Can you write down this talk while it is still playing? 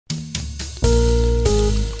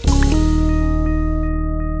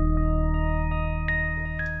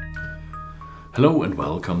Hello and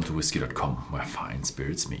welcome to Whisky.com, where fine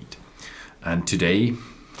spirits meet. And today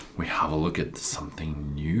we have a look at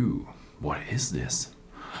something new. What is this?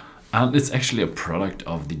 And it's actually a product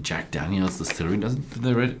of the Jack Daniel's distillery. Did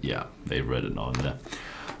they read it? Yeah, they read it on there.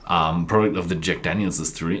 Product of the Jack Daniel's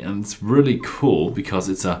distillery, and it's really cool because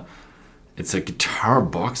it's a guitar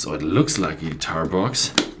box, or it looks like a guitar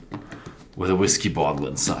box with a whiskey bottle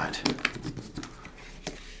inside.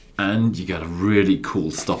 And you got a really cool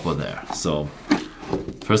stopper there. So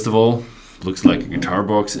first of all, looks like a guitar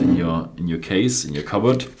box in your case, in your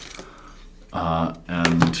cupboard,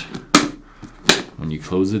 and when you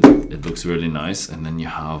close it, it looks really nice. And then you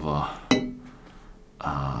have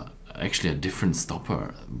actually a different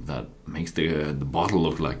stopper that makes the bottle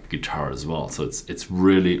look like a guitar as well. So it's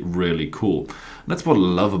really cool. And that's what I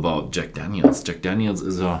love about Jack Daniel's. Jack Daniel's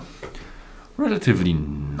is a relatively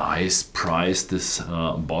nice price, this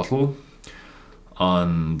bottle,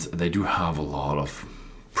 and they do have a lot of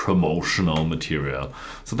promotional material.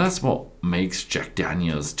 So that's what makes Jack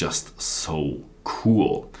Daniel's just so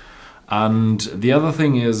cool. And the other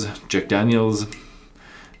thing is, Jack Daniel's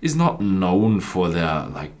is not known for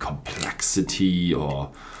their complexity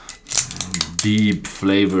or deep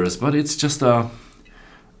flavors, but it's just a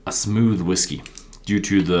smooth whiskey due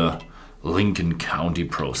to the Lincoln County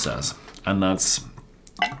process. And that's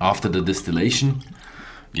after the distillation,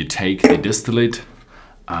 you take the distillate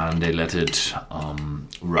and they let it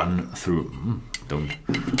run through.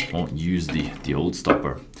 Won't use the old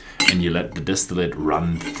stopper. And you let the distillate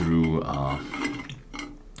run through. I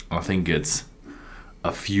think it's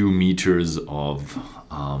a few meters of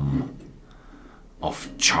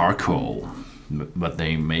charcoal, but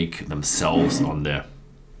they make themselves on their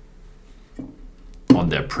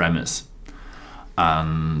premise.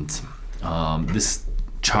 And this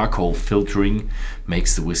charcoal filtering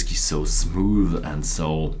makes the whiskey so smooth and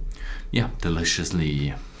so, yeah,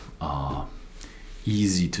 deliciously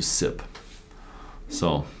easy to sip.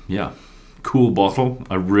 So yeah, cool bottle.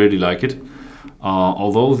 I really like it.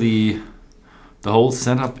 Although the whole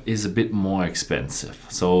setup is a bit more expensive,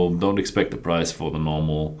 so don't expect the price for the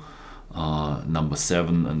normal number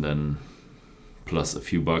 7 and then plus a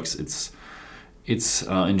few bucks. It's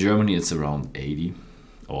in Germany it's around 80,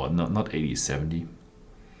 or not 80, 70.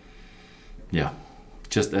 Yeah,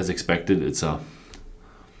 just as expected. It's a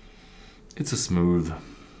smooth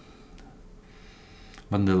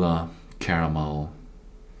vanilla caramel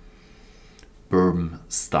bourbon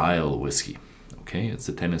style whiskey. Okay, it's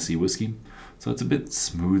a Tennessee whiskey, so it's a bit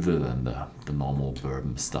smoother than the normal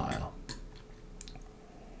bourbon style.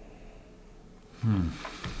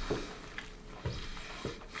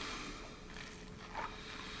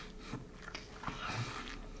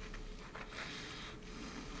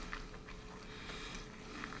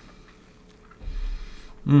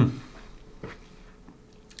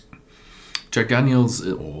 Jack Daniel's,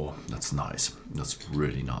 oh, that's nice. That's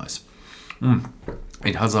really nice.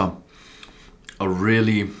 It has a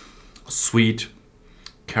really sweet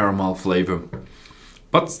caramel flavor,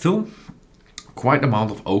 but still quite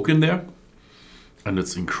amount of oak in there, and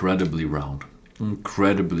it's incredibly round.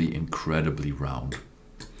 Incredibly round.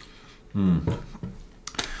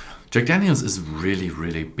 Jack Daniel's is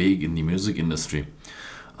really big in the music industry.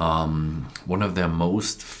 One of their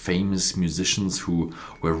most famous musicians who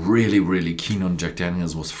were really keen on Jack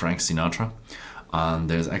Daniel's was Frank Sinatra. And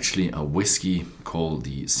there's actually a whiskey called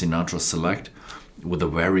the Sinatra Select with a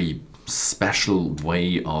very special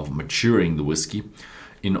way of maturing the whiskey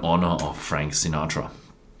in honor of Frank Sinatra.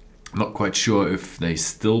 I'm not quite sure if they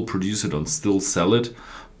still produce it and still sell it,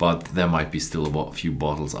 but there might be still a few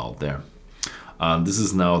bottles out there. This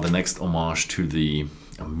is now the next homage to the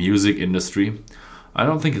music industry. I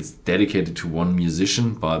don't think it's dedicated to one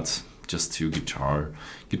musician, but just to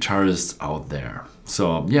guitarists out there.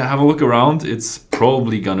 So yeah, have a look around. It's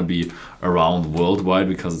probably gonna be around worldwide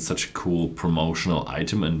because it's such a cool promotional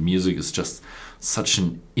item, and music is just such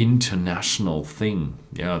an international thing.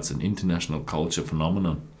 Yeah, it's an international culture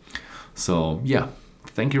phenomenon. So yeah,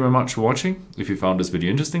 thank you very much for watching. If you found this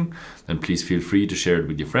video interesting, then please feel free to share it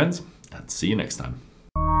with your friends, and see you next time.